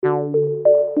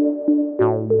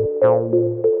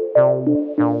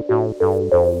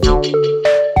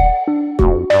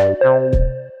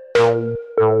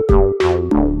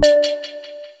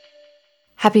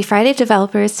Happy Friday,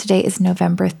 developers. Today is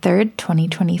November 3rd,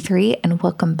 2023, and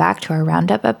welcome back to our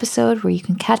Roundup episode where you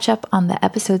can catch up on the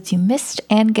episodes you missed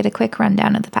and get a quick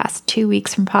rundown of the past 2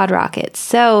 weeks from PodRocket.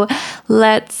 So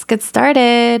let's get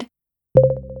started.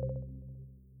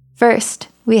 First,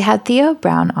 we had Theo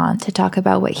Brown on to talk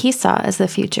about what he saw as the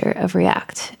future of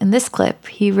React. In this clip,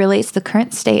 he relates the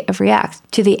current state of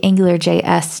React to the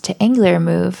AngularJS to Angular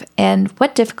move and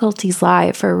what difficulties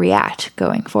lie for React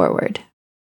going forward.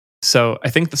 So I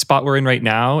think the spot we're in right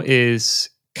now is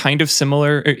kind of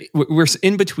similar. We're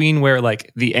in between where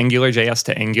like the AngularJS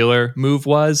to Angular move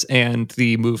was and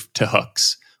the move to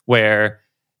hooks, where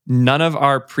none of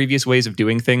our previous ways of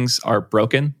doing things are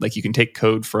broken. Like you can take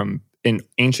code from an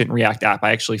ancient React app. I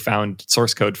actually found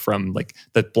source code from like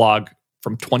the blog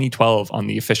from 2012 on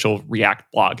the official React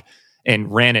blog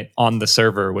and ran it on the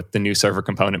server with the new server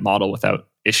component model without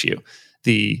issue.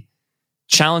 The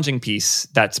challenging piece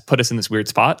that's put us in this weird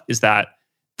spot is that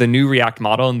the new React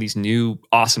model and these new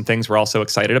awesome things we're all so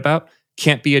excited about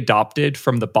can't be adopted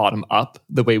from the bottom up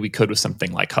the way we could with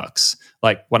something like hooks.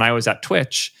 Like when I was at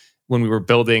Twitch, when we were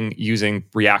building using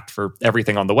React for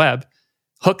everything on the web,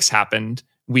 hooks happened.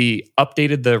 We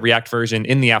updated the React version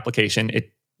in the application.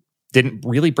 It didn't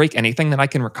really break anything that I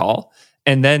can recall.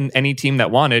 And then any team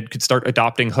that wanted could start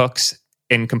adopting hooks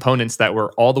and components that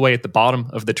were all the way at the bottom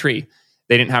of the tree.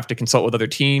 They didn't have to consult with other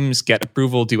teams, get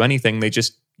approval, do anything. They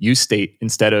just use state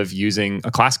instead of using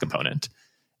a class component.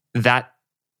 That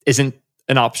isn't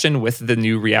an option with the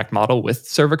new React model with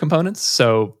server components.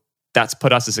 So that's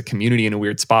put us as a community in a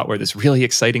weird spot where this really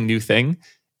exciting new thing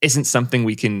isn't something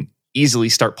we can easily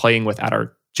start playing with at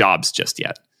our jobs just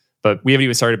yet. But we haven't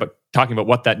even started talking about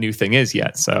what that new thing is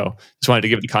yet. So just wanted to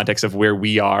give the context of where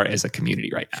we are as a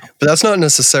community right now. But that's not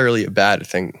necessarily a bad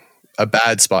thing, a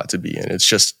bad spot to be in. It's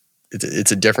just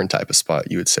it's a different type of spot,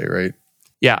 you would say, right?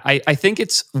 Yeah, I think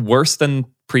it's worse than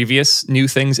previous new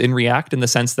things in React in the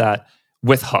sense that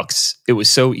with hooks, it was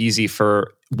so easy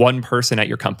for one person at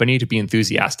your company to be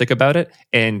enthusiastic about it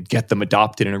and get them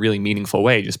adopted in a really meaningful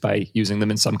way just by using them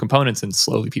in some components and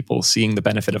slowly people seeing the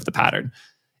benefit of the pattern.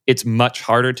 It's much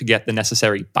harder to get the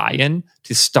necessary buy-in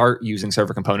to start using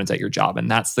server components at your job. And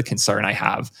that's the concern I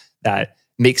have that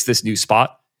makes this new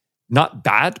spot not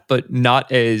bad, but not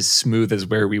as smooth as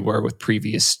where we were with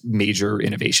previous major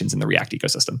innovations in the React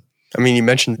ecosystem. I mean, you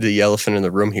mentioned the elephant in the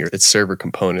room here. It's server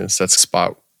components. That's a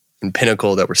spot and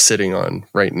pinnacle that we're sitting on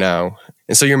right now.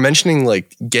 And so you're mentioning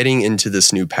like getting into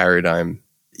this new paradigm.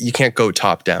 You can't go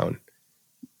top down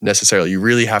necessarily. You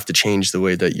really have to change the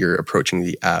way that you're approaching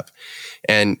the app.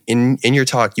 And in your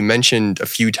talk, you mentioned a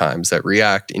few times that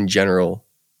React in general,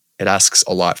 it asks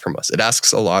a lot from us. It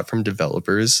asks a lot from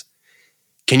developers.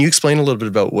 Can you explain a little bit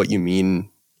about what you mean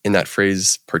in that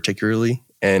phrase particularly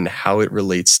and how it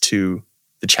relates to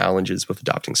the challenges with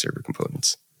adopting server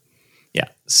components? Yeah.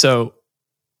 So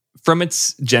from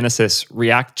its genesis,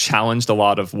 React challenged a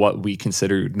lot of what we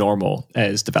considered normal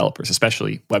as developers,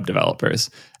 especially web developers.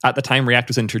 At the time React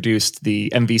was introduced,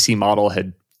 the MVC model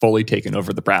had fully taken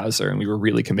over the browser, and we were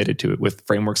really committed to it with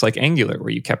frameworks like Angular,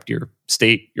 where you kept your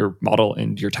state, your model,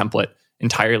 and your template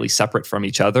entirely separate from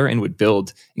each other and would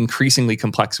build increasingly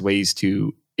complex ways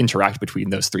to interact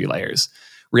between those three layers.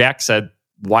 React said,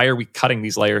 why are we cutting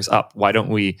these layers up? Why don't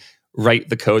we write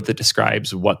the code that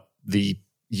describes what the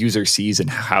user sees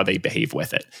and how they behave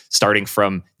with it, starting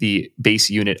from the base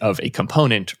unit of a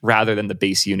component rather than the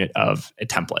base unit of a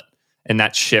template? And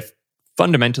that shift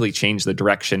fundamentally changed the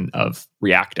direction of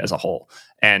React as a whole.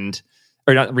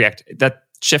 That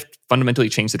shift fundamentally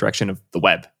changed the direction of the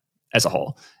web as a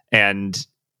whole. And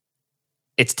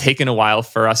it's taken a while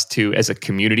for us to, as a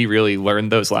community, really learn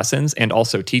those lessons and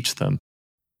also teach them.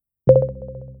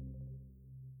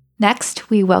 Next,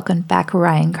 we welcomed back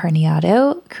Ryan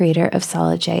Carniato, creator of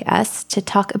Solid.js, to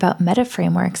talk about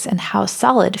metaframeworks and how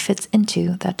Solid fits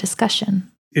into that discussion.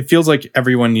 It feels like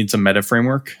everyone needs a meta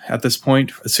framework at this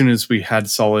point. As soon as we had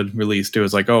Solid released, it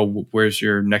was like, oh, where's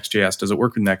your Next.js? Does it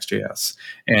work with Next.js?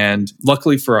 And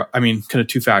luckily kind of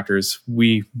two factors.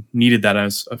 We needed that. I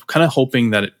was kind of hoping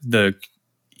that the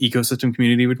ecosystem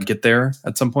community would get there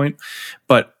at some point.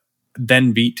 But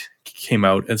then Vite came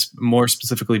out, as more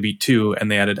specifically Vite 2, and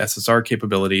they added SSR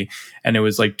capability, and it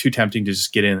was like too tempting to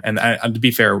just get in. And to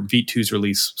be fair, Vite 2's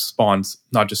release spawns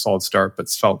not just Solid Start, but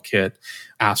Svelte Kit,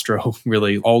 Astro,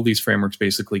 really, all these frameworks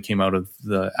basically came out of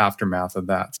the aftermath of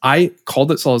that. I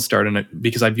called it Solid Start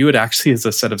because I view it actually as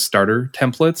a set of starter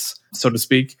templates, so to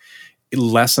speak,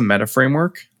 less a meta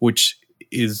framework, which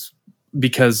is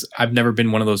because I've never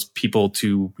been one of those people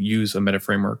to use a meta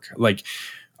framework. Like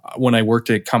when I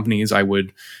worked at companies, I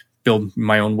would build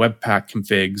my own Webpack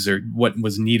configs or what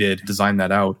was needed, design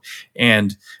that out.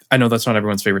 And I know that's not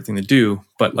everyone's favorite thing to do,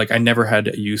 but like I never had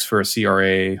a use for a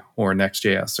CRA or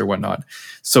Next.js or whatnot.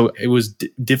 So it was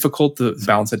difficult to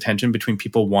balance the tension between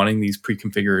people wanting these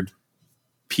pre-configured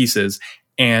pieces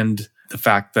and the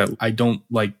fact that I don't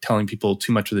like telling people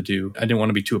too much of the do. I didn't want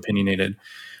to be too opinionated.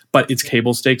 But it's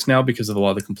table stakes now because of a lot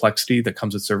of the complexity that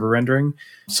comes with server rendering.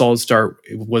 Solid Start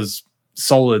was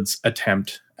Solid's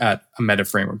attempt at a meta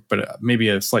framework, but maybe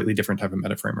a slightly different type of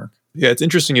meta framework. Yeah, it's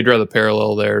interesting you draw the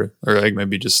parallel there, or like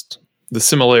maybe just the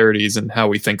similarities in how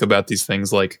we think about these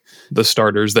things, like the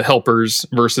starters, the helpers,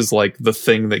 versus like the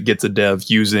thing that gets a dev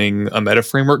using a meta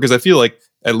framework. Because I feel like,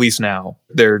 at least now,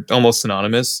 they're almost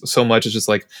synonymous. So much as just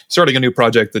like starting a new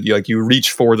project that you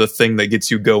reach for the thing that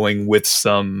gets you going with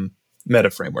some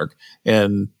meta framework.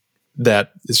 And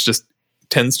that is just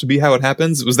tends to be how it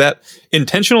happens. Was that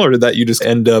intentional, or did that you just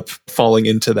end up falling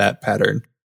into that pattern?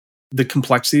 The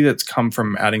complexity that's come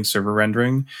from adding server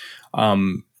rendering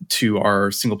to our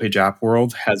single page app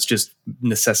world has just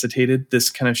necessitated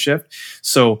this kind of shift.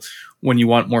 So when you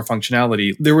want more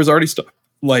functionality, there was already stuff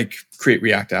like Create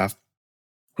React App,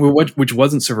 which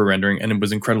wasn't server rendering, and it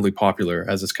was incredibly popular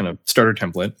as this kind of starter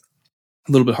template.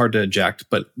 A little bit hard to eject,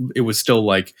 but it was still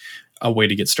like a way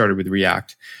to get started with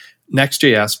React.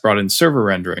 Next.js brought in server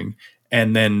rendering,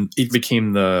 and then it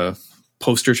became the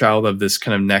poster child of this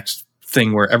kind of next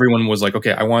thing where everyone was like,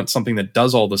 okay, I want something that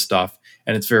does all this stuff,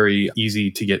 and it's very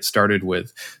easy to get started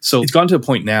with. So it's gone to a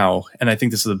point now, and I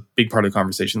think this is a big part of the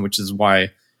conversation, which is why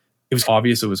it was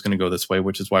obvious it was going to go this way,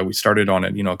 which is why we started on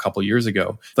it, a couple of years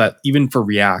ago, that even for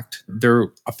React, their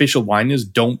official line is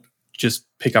don't just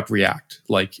pick up React.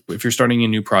 Like if you're starting a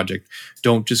new project,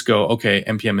 don't just go, okay,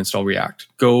 npm install React,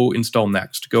 go install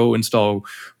Next, go install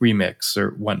Remix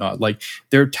or whatnot. Like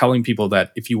they're telling people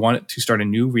that if you want to start a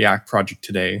new React project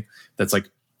today, that's like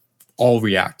all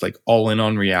React, like all in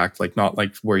on React, like not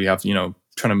like where you have,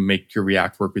 trying to make your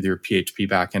React work with your PHP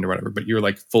backend or whatever, but you're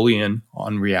like fully in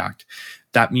on React.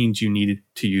 That means you need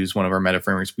to use one of our meta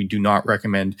frameworks. We do not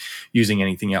recommend using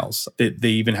anything else. They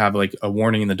even have like a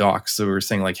warning in the docs. So we're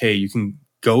saying like, hey, you can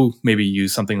go maybe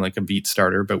use something like a Beat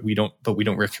starter, but we don't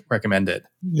recommend it.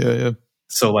 Yeah.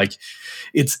 So like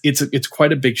it's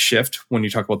quite a big shift when you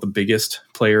talk about the biggest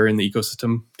player in the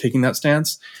ecosystem taking that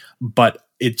stance, but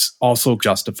it's also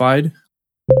justified.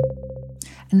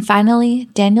 And finally,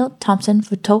 Daniel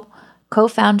Thompson-Fouteau,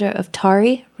 co-founder of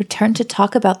Tauri, returned to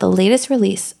talk about the latest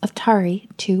release of Tauri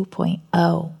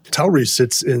 2.0. Tauri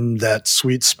sits in that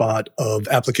sweet spot of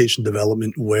application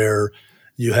development where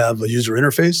you have a user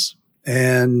interface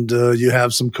and you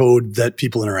have some code that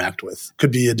people interact with.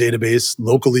 Could be a database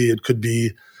locally, it could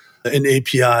be an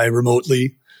API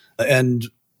remotely. And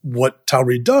what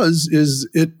Tauri does is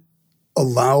it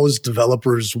allows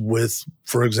developers with,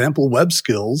 for example, web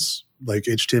skills like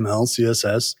HTML,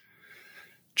 CSS,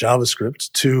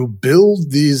 JavaScript to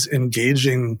build these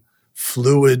engaging,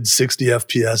 fluid 60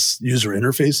 FPS user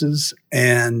interfaces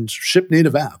and ship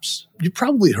native apps. You've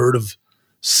probably heard of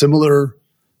similar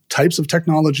types of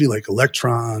technology like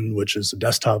Electron, which is a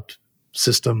desktop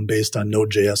system based on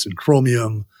Node.js and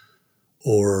Chromium,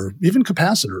 or even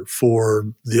Capacitor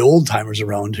for the old timers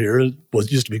around here. It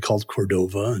used to be called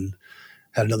Cordova and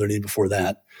had another name before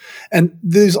that. And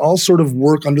these all sort of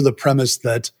work under the premise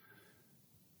that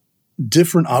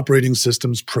different operating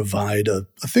systems provide a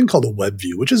thing called a web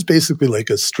view, which is basically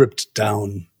like a stripped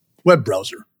down web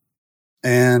browser.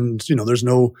 And, there's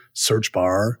no search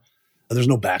bar, there's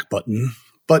no back button,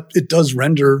 but it does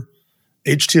render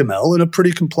HTML in a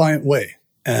pretty compliant way.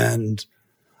 And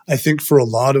I think for a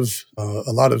lot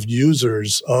of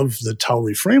users of the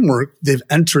Tauri framework, they've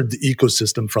entered the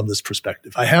ecosystem from this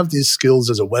perspective. I have these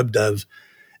skills as a web dev,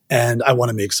 and I want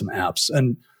to make some apps.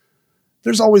 And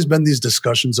there's always been these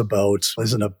discussions about,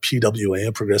 isn't a PWA,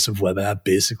 a progressive web app,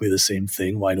 basically the same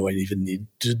thing? Why do I even need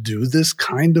to do this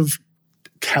kind of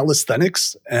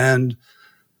calisthenics? And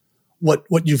what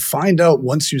you find out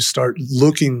once you start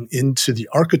looking into the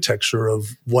architecture of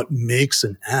what makes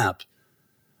an app,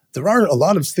 there are a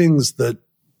lot of things that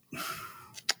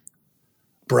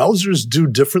browsers do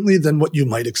differently than what you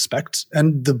might expect.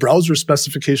 And the browser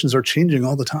specifications are changing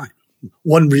all the time.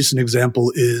 One recent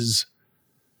example is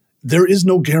there is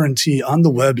no guarantee on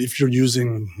the web, if you're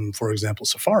using, for example,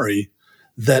 Safari,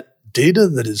 that data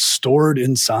that is stored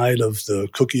inside of the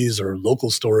cookies or local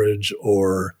storage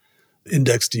or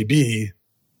IndexedDB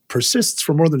persists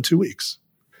for more than 2 weeks.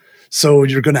 So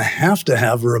you're going to have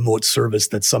a remote service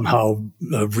that somehow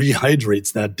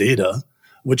rehydrates that data,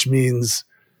 which means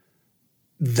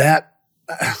that,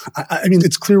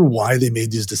 it's clear why they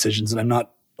made these decisions, and I'm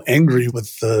not angry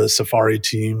with the Safari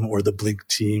team or the Blink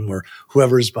team or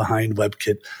whoever's behind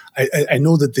WebKit. I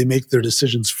know that they make their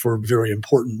decisions for very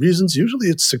important reasons. Usually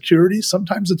it's security.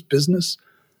 Sometimes it's business.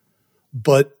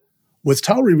 But with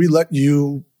Tauri, we let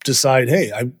you decide,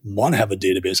 hey, I want to have a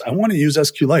database. I want to use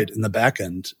SQLite in the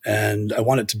backend, and I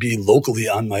want it to be locally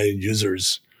on my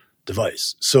user's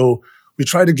device. So we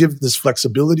try to give this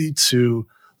flexibility to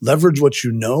leverage what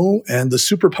you know and the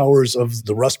superpowers of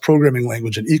the Rust programming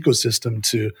language and ecosystem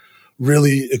to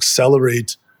really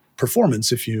accelerate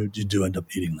performance if you do end up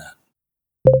needing that.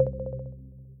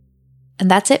 And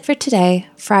that's it for today,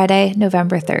 Friday,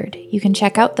 November 3rd. You can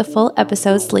check out the full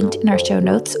episodes linked in our show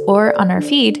notes or on our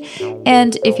feed.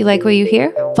 And if you like what you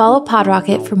hear, follow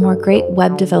PodRocket for more great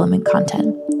web development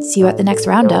content. See you at the next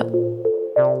roundup.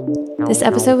 This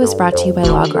episode was brought to you by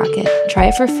LogRocket. Try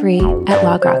it for free at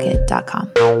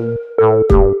logrocket.com.